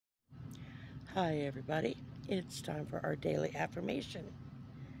Hi everybody, it's time for our daily affirmation.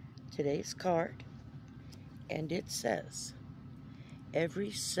 Today's card, and it says,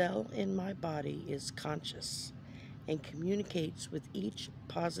 every cell in my body is conscious and communicates with each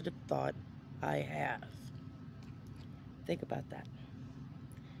positive thought I have. Think about that.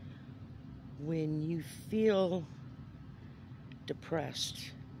 When you feel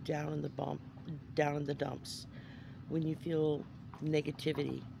depressed, down in the dumps, when you feel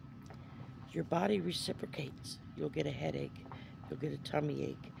negativity, your body reciprocates. You'll get a headache, you'll get a tummy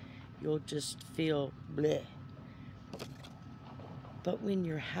ache, you'll just feel bleh. But when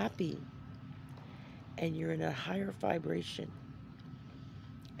you're happy and you're in a higher vibration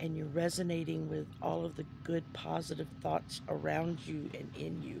and you're resonating with all of the good positive thoughts around you and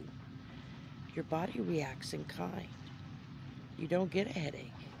in you, your body reacts in kind. You don't get a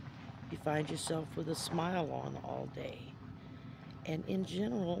headache. You find yourself with a smile on all day. And in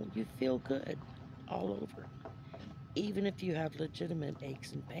general, you feel good all over. Even if you have legitimate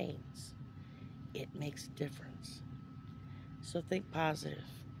aches and pains, it makes a difference. So think positive.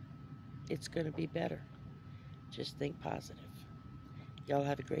 It's going to be better. Just think positive. Y'all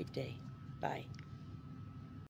have a great day. Bye.